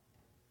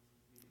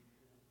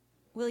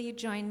Will you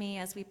join me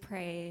as we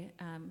pray,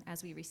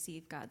 as we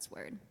receive God's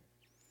word?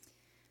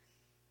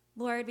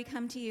 Lord, we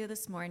come to you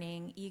this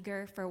morning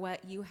eager for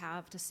what you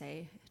have to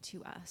say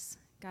to us.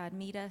 God,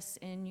 meet us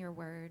in your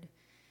word,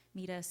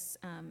 meet us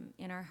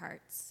in our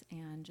hearts,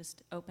 and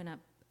just open up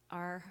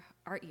our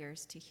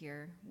ears to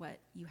hear what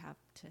you have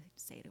to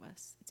say to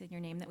us. It's in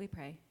your name that we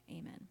pray.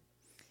 Amen.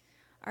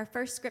 Our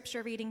first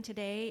scripture reading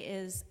today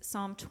is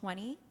Psalm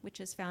 20, which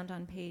is found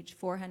on page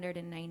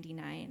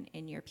 499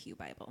 in your Pew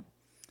Bible.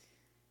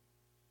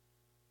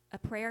 A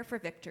prayer for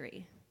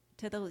victory.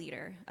 To the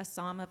leader, a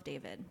psalm of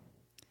David.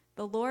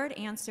 The Lord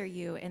answer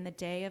you in the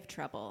day of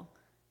trouble.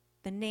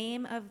 The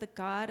name of the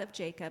God of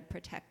Jacob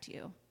protect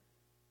you.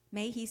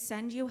 May he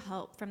send you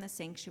help from the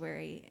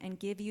sanctuary and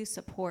give you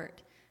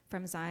support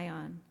from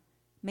Zion.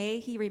 May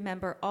he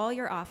remember all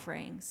your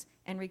offerings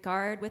and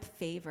regard with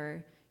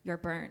favor your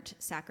burnt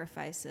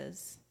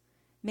sacrifices.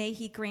 May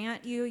he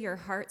grant you your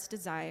heart's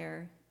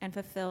desire and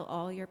fulfill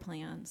all your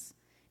plans.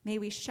 May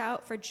we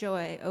shout for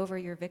joy over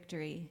your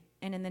victory,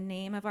 and in the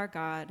name of our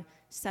God,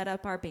 set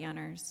up our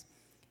banners.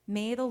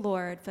 May the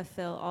Lord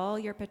fulfill all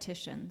your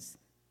petitions.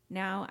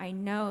 Now I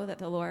know that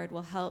the Lord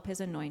will help his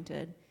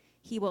anointed.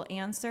 He will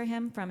answer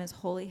him from his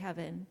holy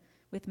heaven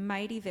with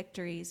mighty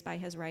victories by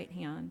his right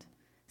hand.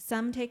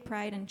 Some take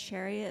pride in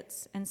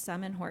chariots and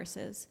some in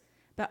horses,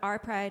 but our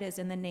pride is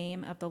in the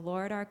name of the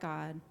Lord our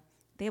God.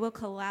 They will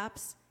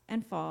collapse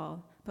and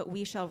fall, but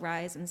we shall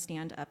rise and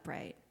stand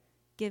upright.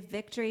 Give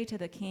victory to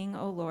the King,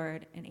 O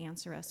Lord, and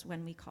answer us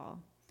when we call.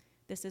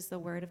 This is the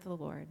word of the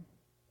Lord.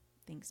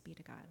 Thanks be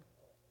to God.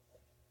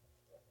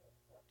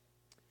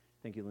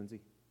 Thank you,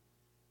 Lindsay.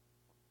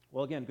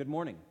 Well, again, good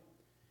morning.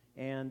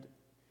 And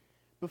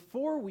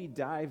before we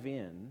dive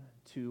in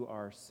to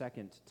our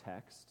second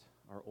text,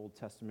 our Old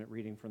Testament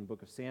reading from the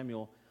book of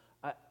Samuel,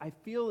 I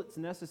feel it's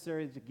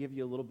necessary to give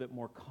you a little bit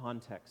more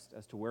context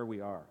as to where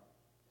we are.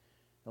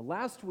 Now,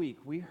 last week,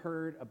 we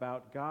heard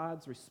about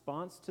God's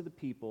response to the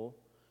people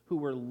who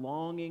were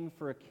longing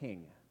for a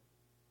king.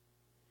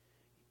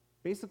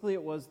 Basically,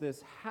 it was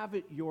this have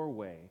it your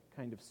way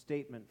kind of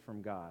statement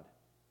from God,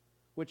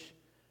 which,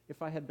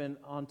 if I had been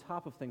on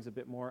top of things a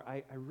bit more,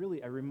 I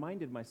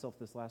reminded myself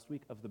this last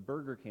week of the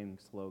Burger King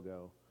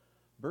slogan.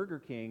 Burger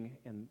King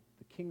and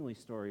the kingly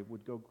story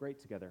would go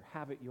great together.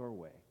 Have it your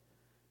way.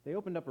 They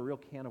opened up a real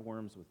can of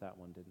worms with that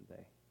one, didn't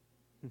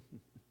they?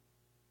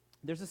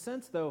 There's a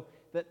sense, though,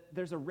 that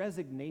there's a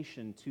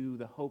resignation to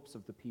the hopes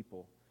of the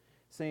people,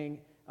 saying,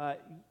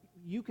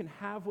 you can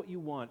have what you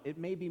want. It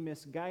may be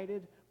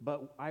misguided,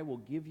 but I will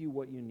give you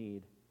what you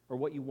need or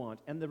what you want.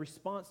 And the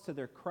response to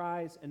their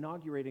cries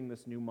inaugurating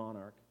this new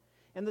monarch.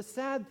 And the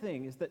sad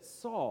thing is that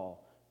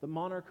Saul, the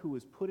monarch who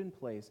was put in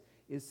place,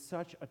 is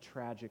such a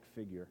tragic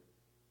figure.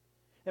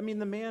 I mean,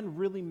 the man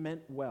really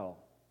meant well.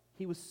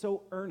 He was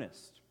so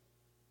earnest.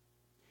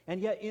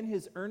 And yet in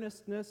his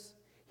earnestness,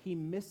 he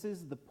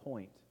misses the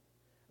point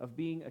of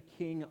being a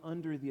king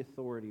under the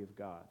authority of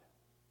God.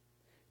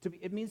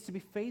 It means to be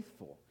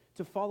faithful,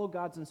 to follow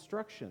God's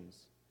instructions.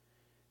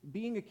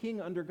 Being a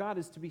king under God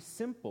is to be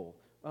simple,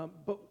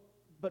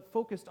 but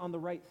focused on the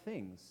right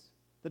things,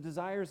 the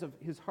desires of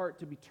his heart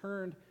to be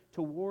turned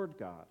toward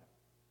God.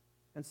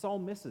 And Saul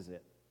misses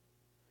it.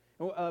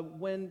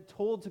 When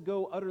told to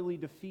go utterly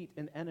defeat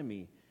an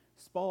enemy,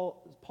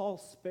 Saul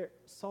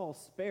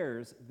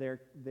spares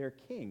their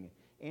king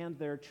and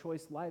their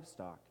choice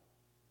livestock.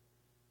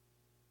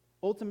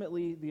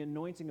 Ultimately, the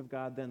anointing of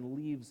God then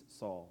leaves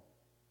Saul.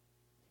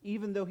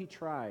 Even though he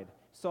tried,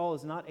 Saul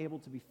is not able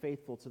to be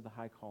faithful to the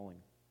high calling.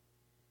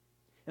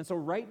 And so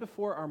right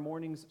before our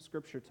morning's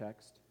scripture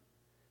text,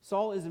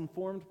 Saul is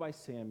informed by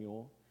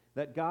Samuel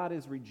that God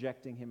is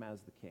rejecting him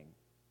as the king.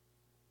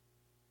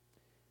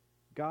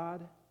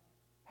 God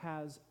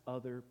has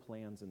other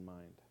plans in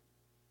mind.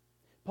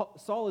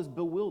 Saul is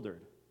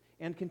bewildered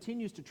and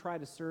continues to try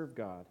to serve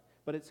God,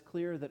 but it's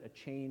clear that a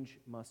change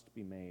must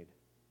be made.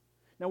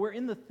 Now, we're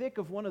in the thick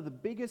of one of the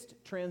biggest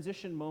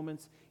transition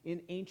moments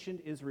in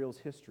ancient Israel's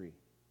history.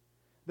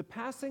 The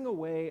passing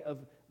away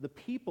of the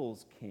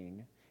people's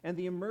king and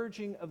the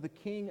emerging of the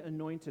king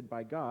anointed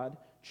by God,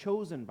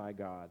 chosen by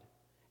God,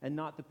 and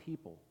not the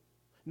people.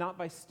 Not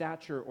by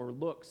stature or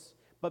looks,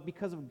 but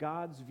because of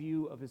God's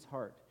view of his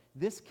heart.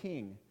 This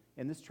king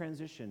and this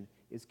transition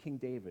is King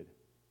David.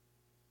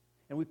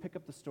 And we pick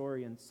up the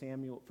story in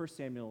 1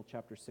 Samuel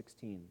chapter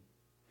 16.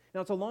 Now,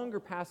 it's a longer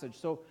passage,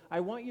 so I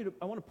want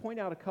to point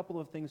out a couple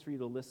of things for you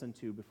to listen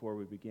to before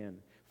we begin.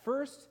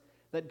 First,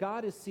 that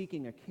God is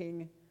seeking a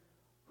king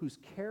whose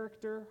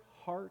character,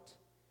 heart,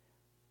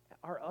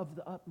 are of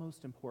the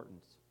utmost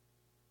importance.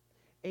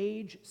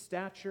 Age,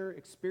 stature,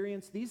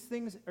 experience, these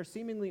things are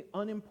seemingly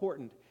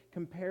unimportant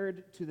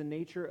compared to the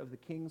nature of the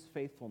king's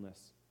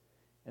faithfulness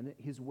and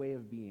his way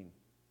of being.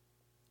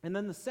 And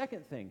then the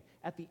second thing,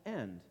 at the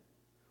end,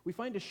 we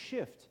find a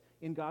shift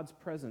in God's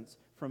presence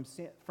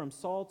from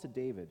Saul to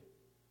David.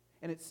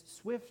 And it's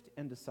swift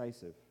and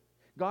decisive.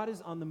 God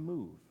is on the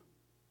move,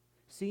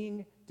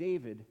 seeing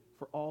David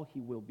for all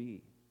he will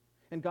be.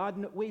 And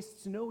God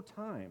wastes no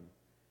time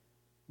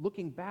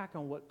looking back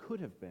on what could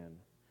have been,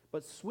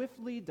 but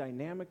swiftly,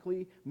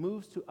 dynamically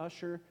moves to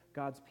usher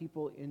God's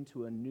people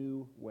into a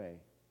new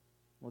way.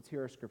 Let's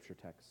hear our scripture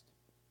text.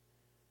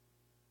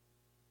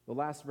 The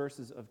last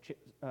verses of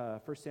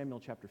 1 Samuel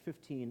chapter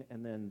 15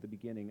 and then the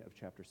beginning of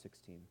chapter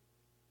 16.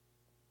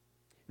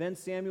 Then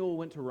Samuel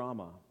went to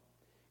Ramah,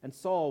 and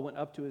Saul went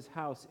up to his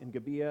house in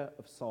Gibeah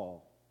of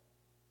Saul.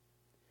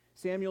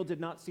 Samuel did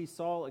not see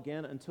Saul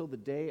again until the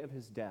day of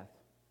his death,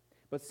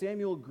 but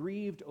Samuel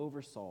grieved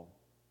over Saul,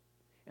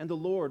 and the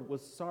Lord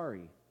was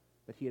sorry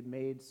that he had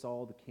made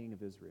Saul the king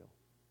of Israel.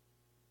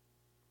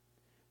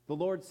 The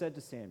Lord said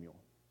to Samuel,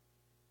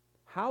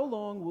 "How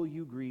long will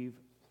you grieve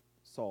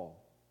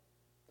Saul?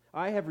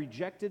 I have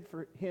rejected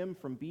him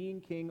from being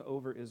king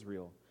over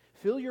Israel.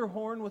 Fill your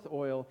horn with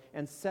oil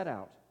and set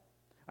out.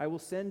 I will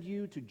send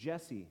you to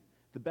Jesse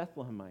the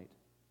Bethlehemite,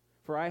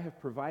 for I have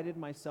provided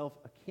myself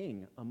a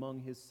king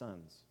among his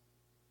sons."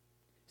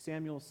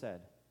 Samuel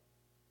said,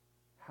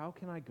 "How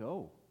can I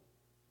go?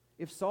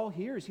 If Saul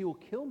hears, he will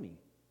kill me."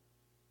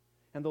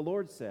 And the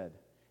Lord said,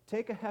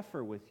 "Take a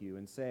heifer with you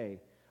and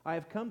say, 'I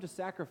have come to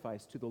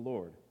sacrifice to the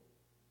Lord.'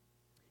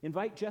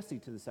 Invite Jesse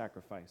to the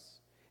sacrifice,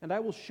 and I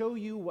will show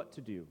you what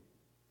to do.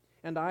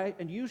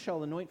 And you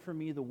shall anoint for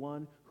me the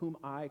one whom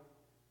I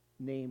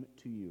name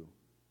to you."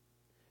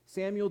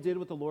 Samuel did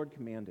what the Lord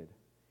commanded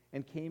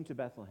and came to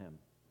Bethlehem.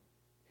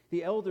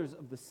 The elders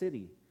of the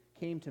city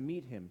came to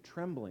meet him,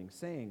 trembling,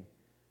 saying,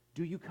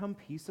 "Do you come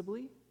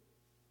peaceably?"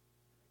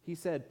 He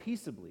said,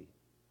 "Peaceably.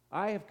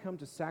 I have come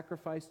to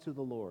sacrifice to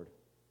the Lord.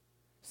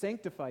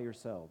 Sanctify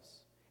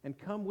yourselves and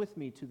come with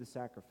me to the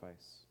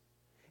sacrifice."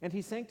 And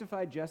he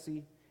sanctified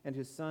Jesse and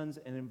his sons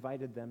and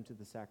invited them to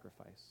the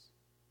sacrifice.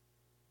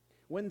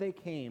 When they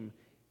came,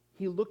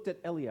 he looked at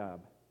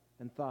Eliab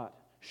and thought,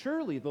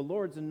 "Surely the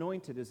Lord's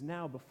anointed is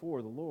now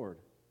before the Lord."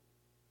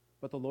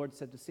 But the Lord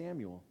said to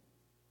Samuel,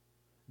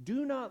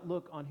 "Do not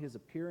look on his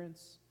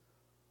appearance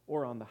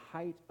or on the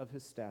height of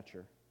his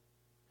stature,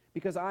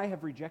 because I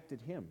have rejected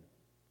him.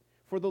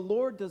 For the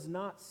Lord does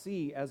not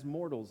see as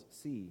mortals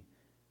see.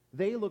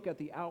 They look at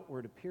the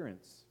outward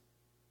appearance,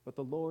 but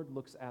the Lord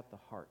looks at the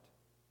heart."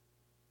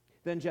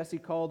 Then Jesse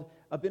called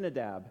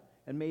Abinadab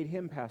and made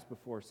him pass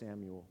before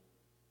Samuel.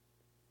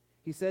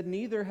 He said,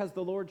 "Neither has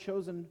the Lord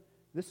chosen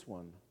this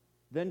one."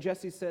 Then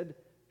Jesse said,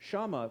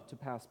 "Shammah to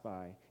pass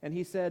by." And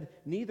he said,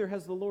 "Neither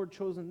has the Lord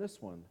chosen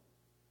this one."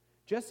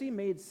 Jesse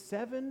made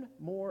 7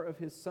 more of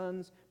his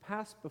sons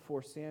pass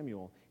before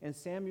Samuel, and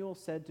Samuel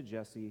said to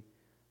Jesse,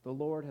 "The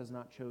Lord has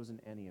not chosen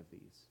any of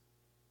these."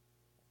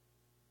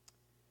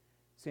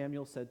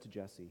 Samuel said to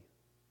Jesse,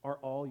 "Are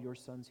all your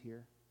sons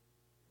here?"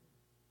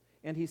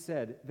 And he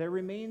said, "There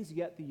remains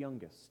yet the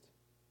youngest,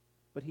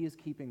 but he is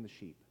keeping the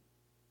sheep."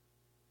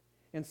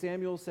 And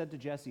Samuel said to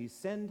Jesse,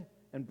 "Send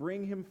and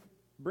bring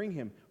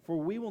him, for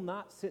we will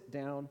not sit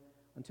down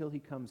until he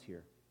comes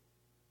here."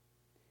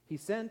 He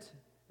sent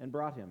and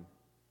brought him.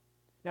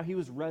 Now he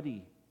was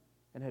ruddy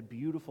and had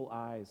beautiful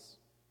eyes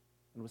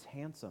and was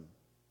handsome.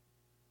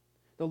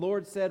 The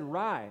Lord said,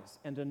 "Rise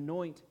and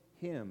anoint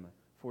him,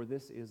 for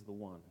this is the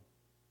one."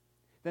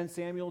 Then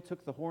Samuel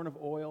took the horn of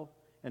oil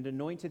and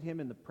anointed him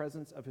in the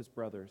presence of his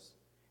brothers.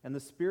 And the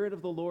Spirit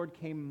of the Lord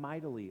came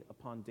mightily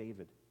upon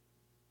David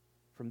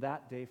from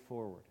that day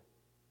forward.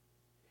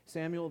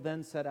 Samuel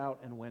then set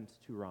out and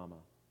went to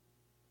Ramah.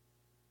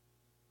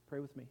 Pray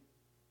with me.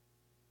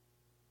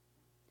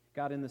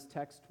 God, in this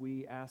text,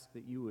 we ask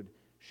that you would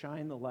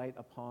shine the light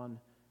upon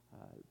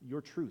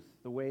your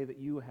truth, the way that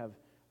you have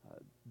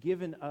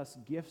given us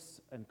gifts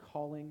and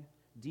calling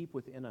deep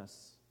within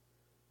us,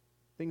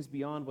 things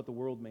beyond what the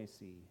world may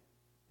see.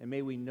 And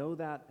may we know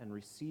that and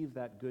receive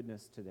that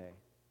goodness today.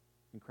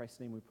 In Christ's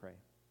name we pray.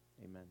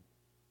 Amen.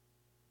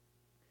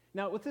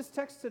 Now, with this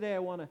text today, I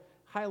want to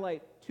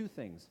highlight 2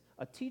 things: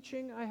 a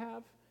teaching I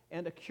have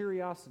and a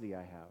curiosity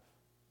I have.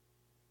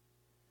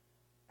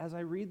 As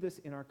I read this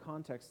in our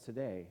context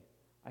today,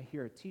 I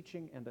hear a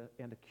teaching and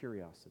a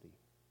curiosity.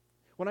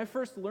 When I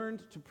first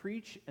learned to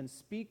preach and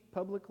speak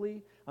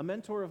publicly, a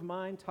mentor of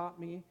mine taught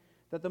me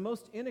that the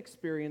most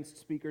inexperienced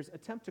speakers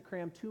attempt to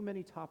cram too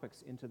many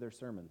topics into their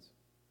sermons.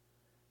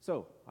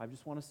 So, I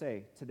just want to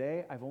say,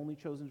 today I've only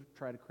chosen to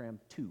try to cram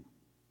 2.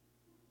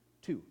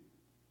 2.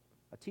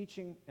 A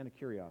teaching and a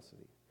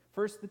curiosity.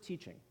 First, the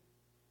teaching.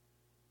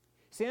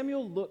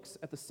 Samuel looks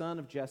at the son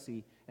of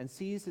Jesse and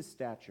sees his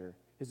stature,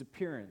 his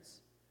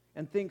appearance,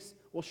 and thinks,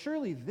 well,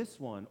 surely this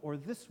one or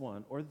this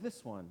one or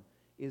this one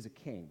is a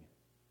king.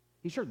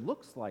 He sure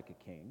looks like a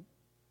king.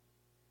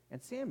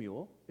 And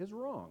Samuel is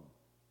wrong.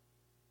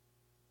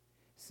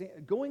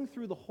 Going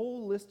through the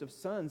whole list of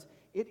sons,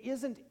 it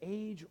isn't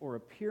age or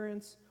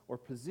appearance or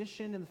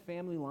position in the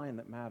family line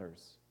that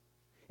matters.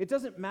 It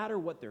doesn't matter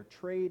what their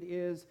trade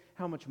is,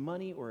 how much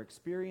money or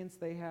experience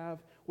they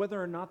have,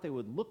 whether or not they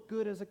would look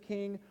good as a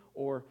king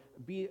or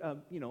be a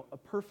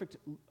perfect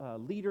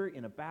leader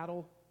in a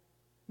battle.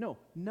 No,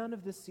 none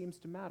of this seems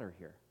to matter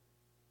here.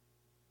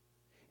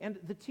 And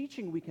the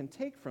teaching we can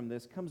take from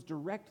this comes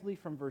directly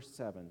from verse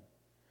 7.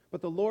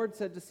 But the Lord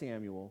said to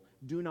Samuel,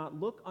 "Do not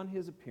look on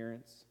his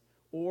appearance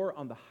or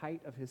on the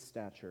height of his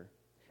stature,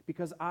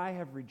 because I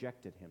have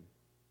rejected him.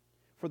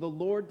 For the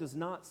Lord does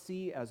not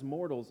see as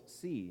mortals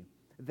see.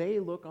 They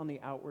look on the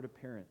outward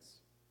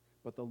appearance,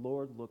 but the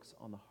Lord looks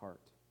on the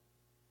heart.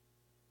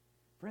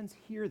 Friends,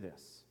 hear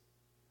this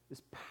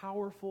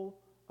powerful,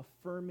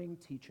 affirming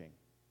teaching.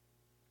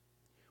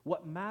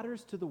 What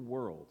matters to the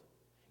world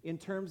in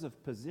terms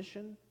of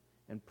position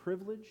and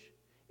privilege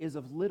is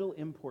of little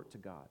import to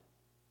God.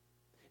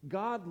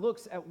 God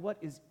looks at what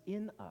is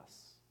in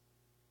us,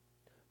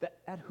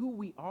 at who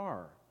we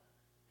are.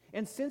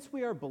 And since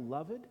we are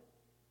beloved,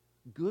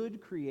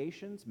 good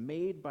creations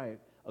made by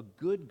a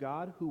good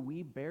God who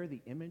we bear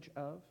the image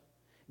of,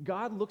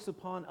 God looks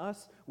upon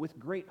us with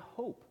great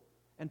hope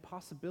and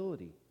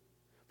possibility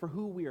for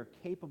who we are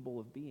capable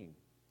of being.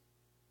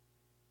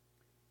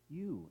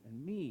 You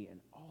and me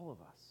and all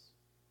of us,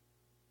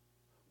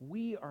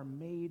 we are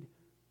made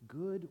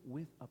good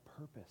with a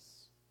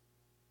purpose.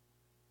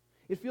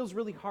 It feels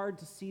really hard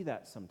to see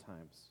that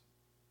sometimes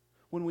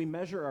when we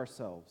measure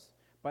ourselves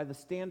by the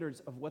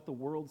standards of what the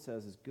world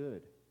says is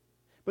good.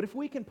 But if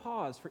we can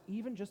pause for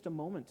even just a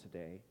moment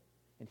today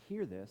and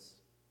hear this,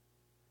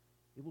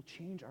 it will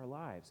change our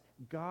lives.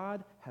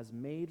 God has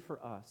made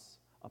for us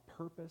a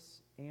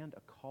purpose and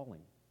a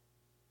calling.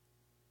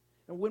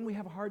 And when we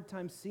have a hard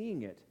time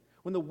seeing it,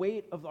 when the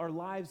weight of our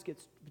lives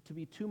gets to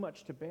be too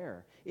much to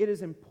bear, it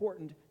is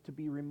important to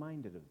be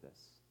reminded of this.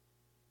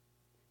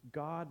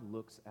 God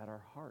looks at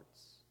our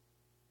hearts.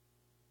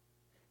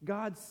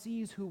 God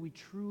sees who we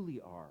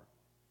truly are,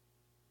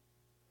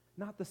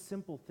 not the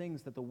simple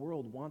things that the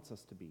world wants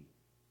us to be.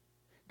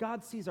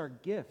 God sees our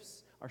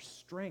gifts, our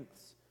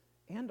strengths,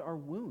 and our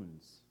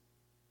wounds.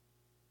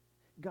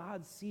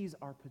 God sees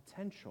our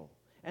potential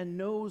and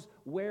knows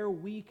where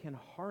we can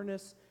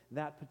harness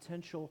that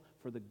potential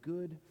for the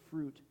good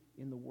fruit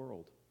in the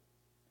world.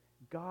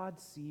 God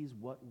sees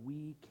what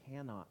we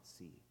cannot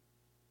see.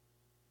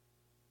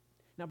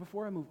 Now,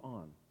 before I move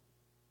on,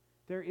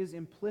 there is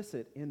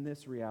implicit in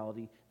this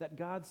reality that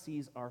God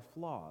sees our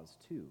flaws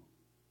too.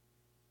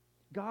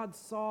 God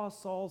saw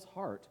Saul's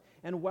heart,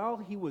 and while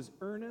he was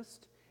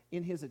earnest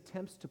in his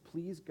attempts to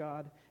please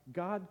God,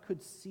 God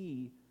could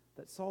see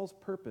that Saul's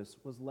purpose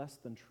was less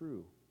than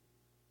true.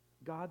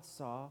 God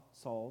saw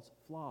Saul's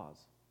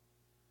flaws,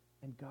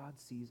 and God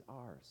sees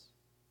ours.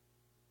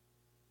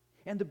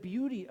 And the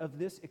beauty of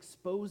this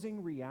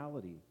exposing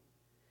reality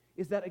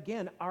is that,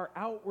 again, our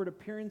outward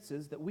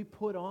appearances that we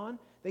put on,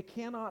 they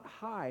cannot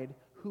hide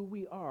who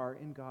we are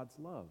in God's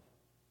love.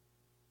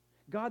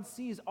 God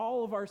sees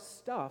all of our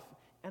stuff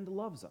and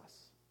loves us.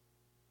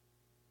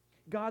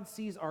 God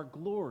sees our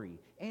glory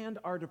and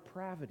our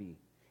depravity,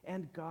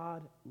 and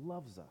God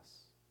loves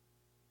us.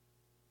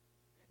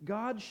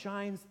 God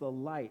shines the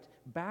light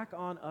back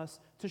on us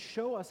to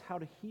show us how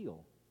to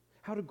heal,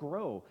 how to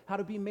grow, how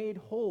to be made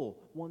whole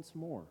once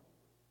more.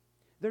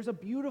 There's a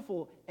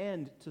beautiful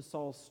end to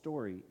Saul's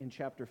story in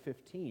chapter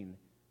 15.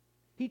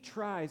 He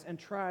tries and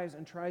tries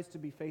and tries to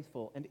be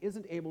faithful and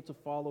isn't able to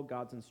follow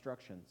God's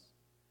instructions.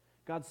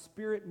 God's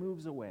Spirit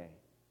moves away,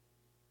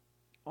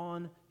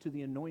 on to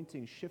the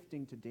anointing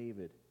shifting to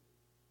David,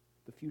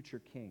 the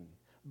future king.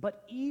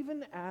 But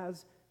even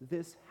as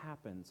this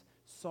happens,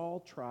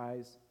 Saul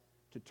tries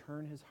to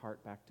turn his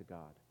heart back to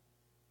God.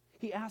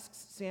 He asks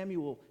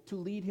Samuel to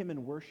lead him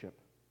in worship.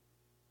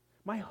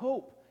 My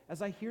hope,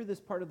 as I hear this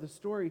part of the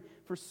story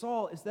for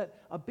Saul, is that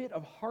a bit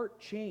of heart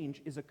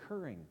change is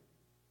occurring.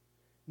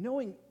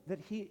 Knowing that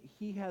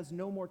he has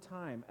no more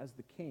time as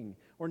the king,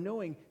 or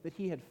knowing that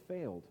he had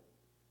failed,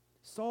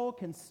 Saul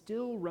can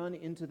still run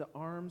into the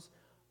arms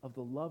of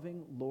the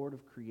loving Lord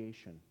of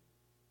creation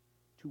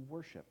to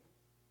worship.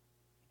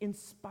 In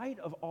spite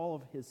of all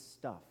of his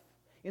stuff,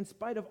 in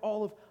spite of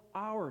all of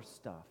our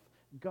stuff,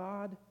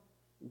 God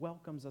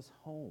welcomes us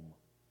home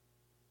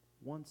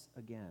once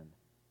again.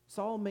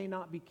 Saul may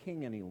not be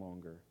king any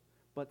longer,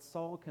 but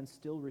Saul can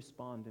still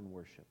respond in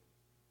worship.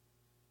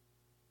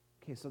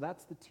 Okay, so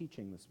that's the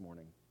teaching this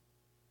morning.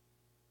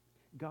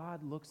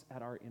 God looks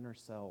at our inner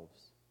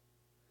selves,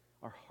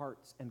 our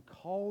hearts, and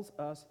calls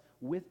us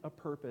with a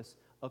purpose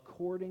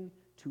according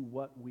to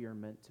what we are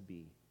meant to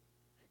be.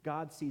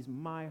 God sees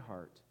my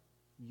heart,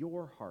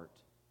 your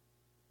heart,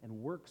 and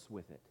works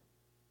with it,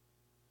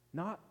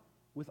 not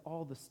with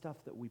all the stuff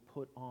that we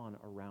put on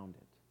around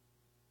it.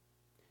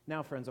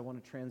 Now, friends, I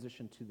want to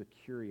transition to the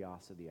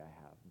curiosity I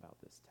have about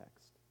this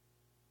text.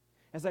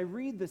 As I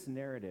read this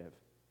narrative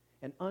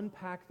and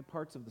unpack the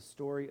parts of the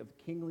story of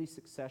kingly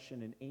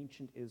succession in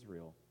ancient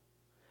Israel,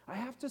 I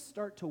have to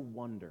start to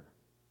wonder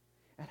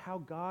at how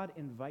God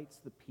invites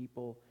the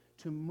people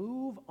to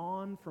move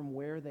on from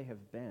where they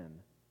have been,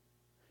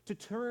 to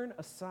turn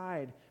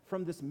aside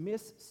from this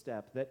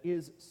misstep that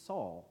is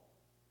Saul,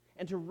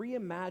 and to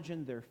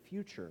reimagine their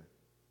future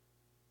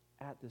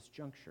at this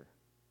juncture.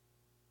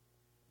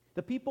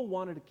 The people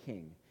wanted a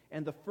king,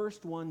 and the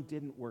first one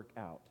didn't work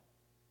out.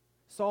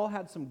 Saul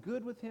had some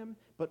good with him,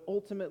 but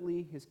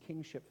ultimately his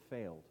kingship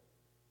failed.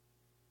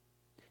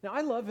 Now,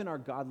 I love in our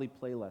godly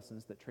play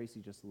lessons that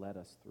Tracy just led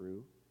us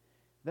through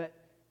that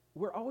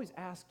we're always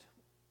asked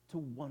to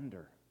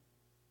wonder,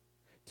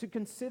 to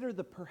consider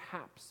the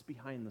perhaps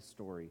behind the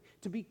story,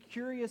 to be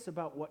curious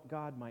about what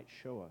God might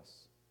show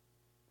us.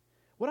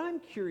 What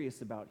I'm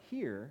curious about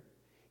here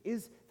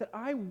is that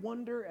I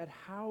wonder at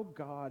how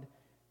God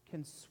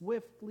can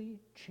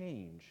swiftly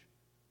change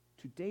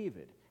to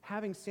David,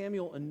 having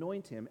Samuel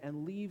anoint him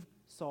and leave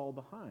Saul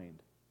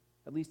behind,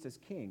 at least as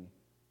king,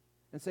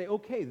 and say,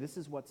 okay, this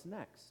is what's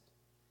next.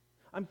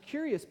 I'm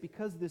curious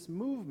because this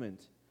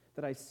movement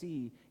that I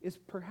see is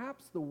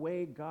perhaps the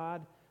way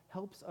God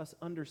helps us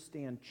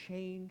understand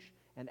change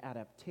and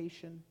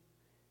adaptation.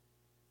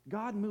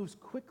 God moves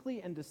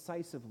quickly and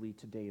decisively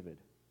to David.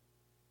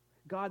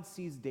 God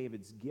sees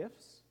David's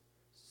gifts,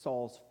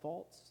 Saul's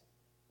faults,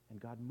 and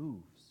God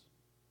moves.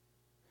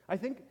 I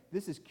think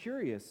this is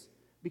curious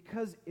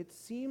because it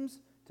seems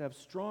to have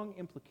strong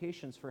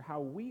implications for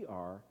how we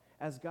are,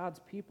 as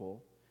God's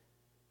people,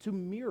 to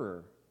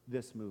mirror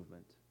this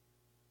movement.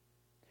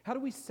 How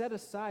do we set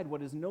aside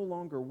what is no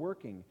longer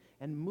working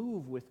and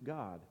move with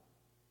God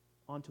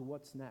onto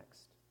what's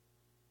next?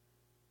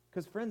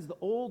 Because, friends, the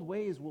old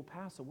ways will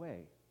pass away,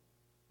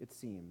 it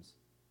seems,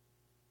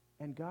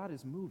 and God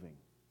is moving.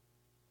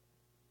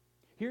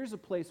 Here's a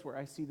place where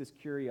I see this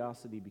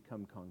curiosity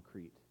become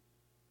concrete.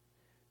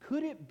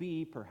 Could it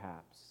be,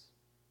 perhaps,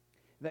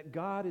 that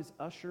God is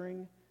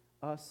ushering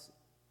us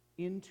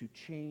into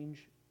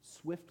change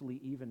swiftly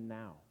even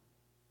now?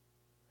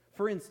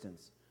 For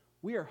instance,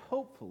 we are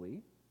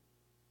hopefully,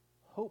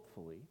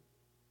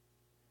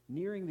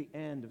 nearing the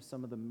end of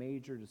some of the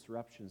major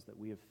disruptions that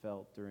we have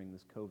felt during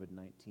this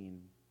COVID-19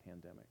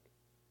 pandemic.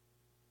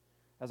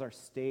 As our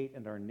state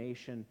and our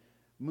nation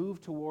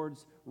move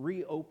towards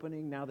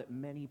reopening now that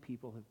many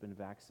people have been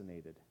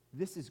vaccinated,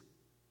 this is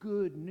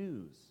good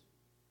news.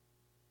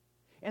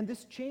 And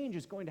this change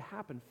is going to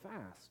happen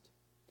fast.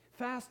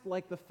 Fast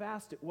like the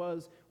fast it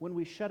was when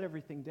we shut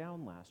everything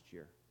down last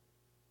year.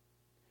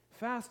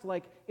 Fast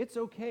like, it's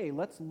okay,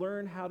 let's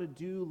learn how to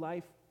do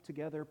life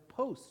together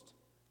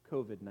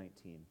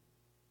post-COVID-19.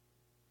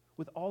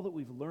 With all that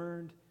we've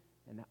learned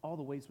and all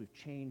the ways we've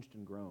changed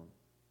and grown.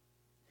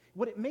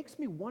 What it makes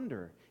me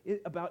wonder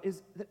about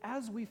is that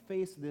as we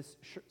face this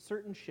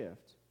certain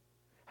shift,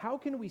 how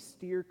can we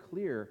steer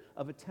clear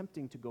of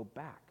attempting to go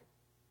back,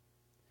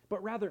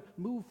 but rather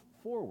move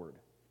forward,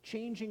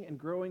 changing and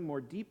growing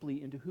more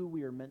deeply into who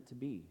we are meant to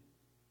be?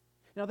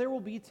 Now, there will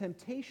be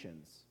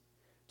temptations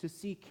to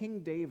see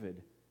King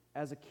David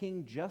as a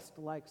king just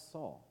like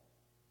Saul.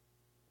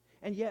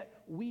 And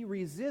yet, we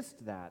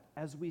resist that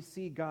as we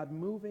see God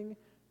moving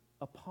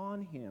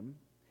upon him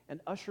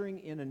and ushering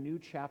in a new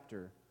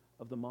chapter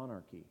of the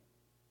monarchy.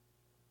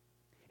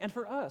 And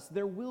for us,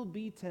 there will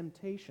be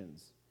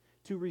temptations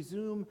to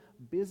resume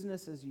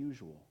business as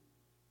usual,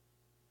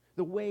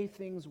 the way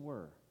things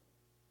were.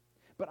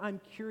 But I'm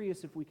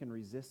curious if we can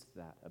resist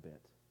that a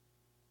bit.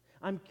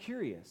 I'm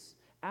curious,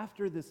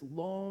 after this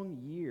long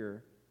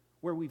year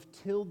where we've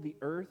tilled the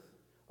earth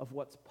of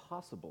what's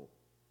possible,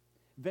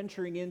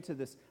 venturing into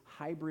this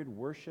hybrid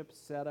worship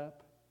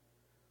setup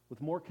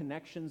with more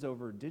connections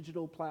over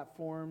digital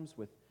platforms,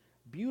 with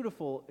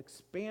beautiful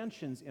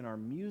expansions in our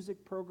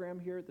music program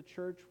here at the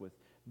church, with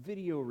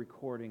video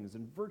recordings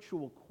and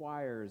virtual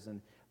choirs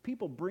and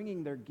people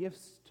bringing their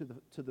gifts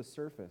to the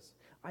surface.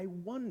 I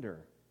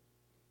wonder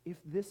if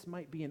this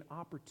might be an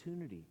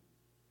opportunity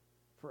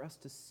for us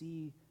to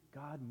see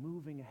God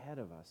moving ahead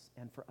of us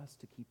and for us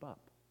to keep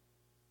up.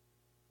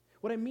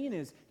 What I mean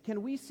is,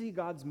 can we see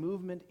God's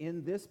movement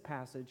in this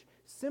passage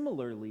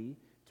similarly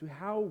to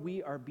how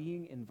we are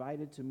being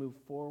invited to move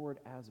forward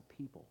as a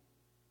people?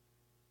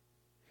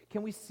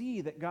 Can we see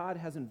that God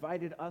has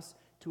invited us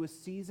to a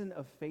season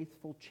of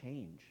faithful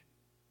change?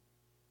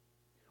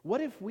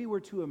 What if we were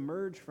to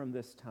emerge from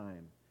this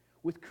time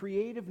with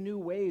creative new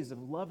ways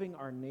of loving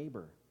our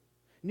neighbor,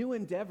 new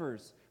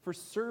endeavors for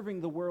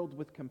serving the world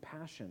with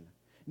compassion,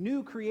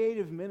 new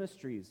creative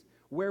ministries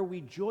where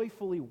we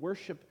joyfully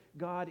worship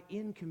God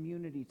in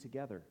community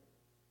together?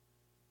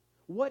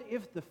 What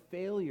if the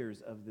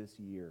failures of this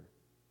year,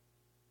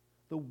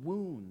 the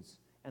wounds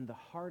and the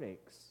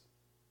heartaches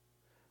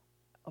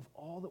of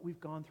all that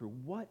we've gone through,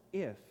 what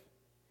if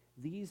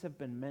these have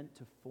been meant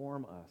to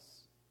form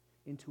us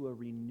into a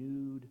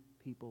renewed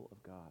people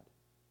of God?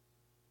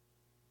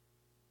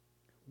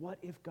 What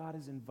if God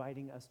is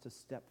inviting us to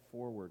step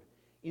forward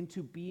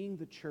into being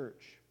the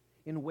church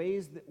in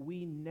ways that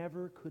we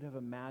never could have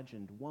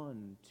imagined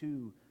 1,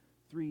 2,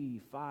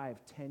 3, 5,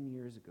 10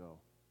 years ago?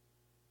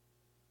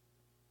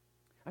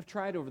 I've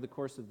tried over the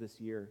course of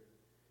this year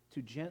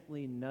to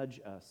gently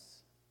nudge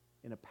us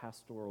in a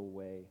pastoral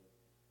way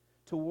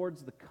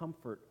towards the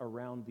comfort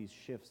around these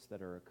shifts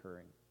that are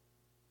occurring.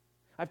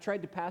 I've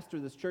tried to pastor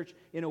this church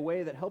in a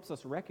way that helps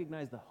us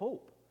recognize the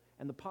hope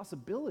and the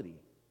possibility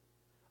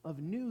of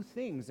new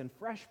things and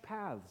fresh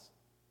paths.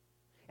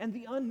 And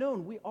the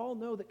unknown, we all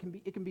know that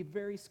it can be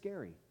very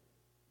scary.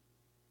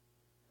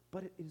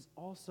 But it is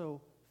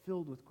also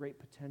filled with great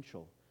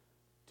potential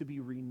to be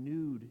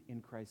renewed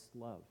in Christ's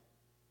love,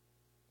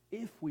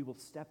 if we will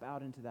step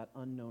out into that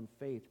unknown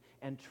faith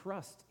and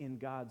trust in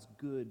God's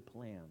good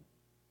plan.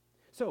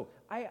 So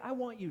I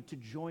want you to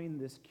join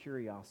this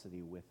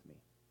curiosity with me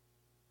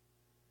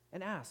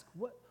and ask,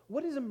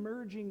 what is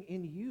emerging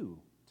in you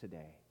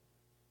today?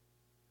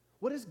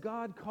 What is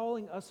God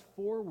calling us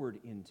forward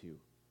into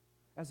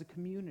as a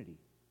community?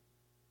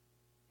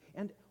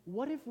 And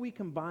what if we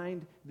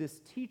combined this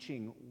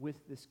teaching with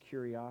this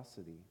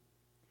curiosity?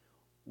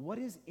 What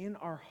is in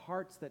our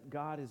hearts that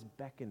God is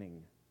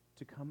beckoning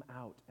to come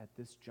out at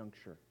this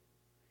juncture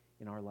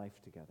in our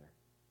life together?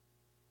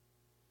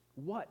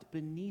 What,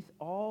 beneath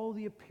all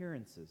the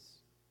appearances,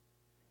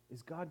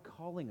 is God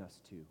calling us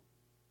to?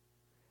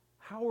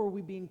 How are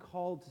we being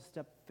called to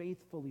step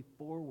faithfully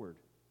forward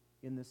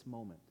in this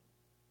moment?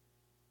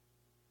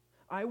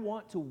 I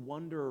want to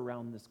wander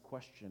around this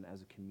question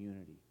as a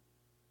community.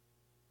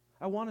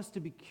 I want us to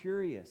be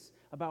curious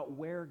about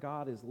where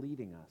God is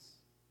leading us.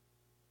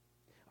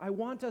 I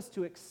want us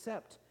to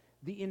accept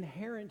the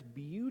inherent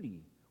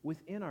beauty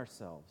within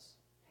ourselves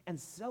and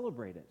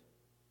celebrate it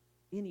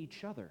in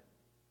each other.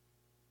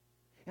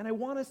 And I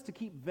want us to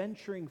keep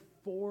venturing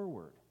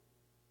forward,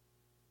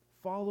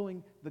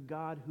 following the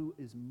God who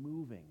is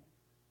moving,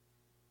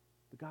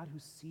 the God who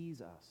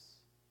sees us,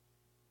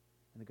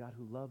 and the God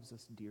who loves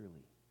us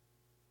dearly.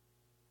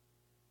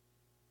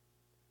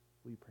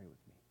 Will you pray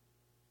with me?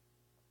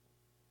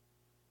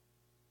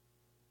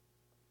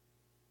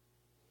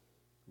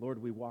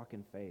 Lord, we walk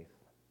in faith,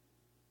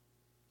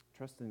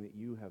 trusting that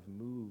you have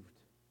moved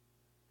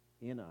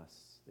in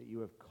us, that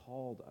you have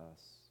called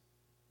us.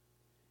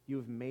 You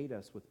have made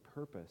us with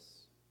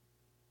purpose,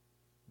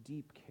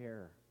 deep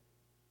care.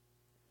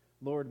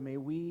 Lord, may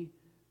we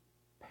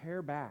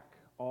pare back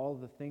all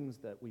the things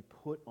that we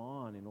put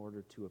on in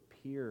order to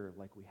appear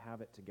like we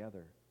have it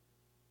together.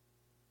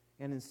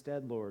 And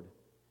instead, Lord,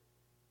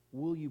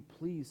 will you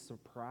please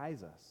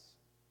surprise us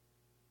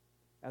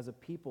as a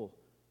people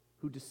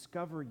who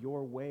discover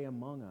your way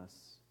among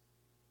us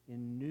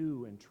in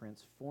new and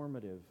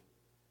transformative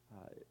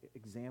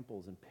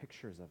examples and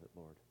pictures of it,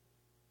 Lord.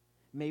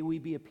 May we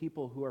be a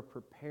people who are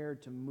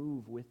prepared to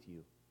move with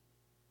you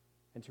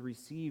and to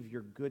receive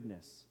your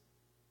goodness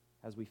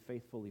as we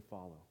faithfully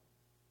follow.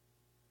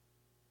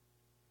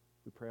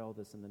 We pray all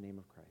this in the name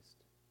of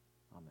Christ.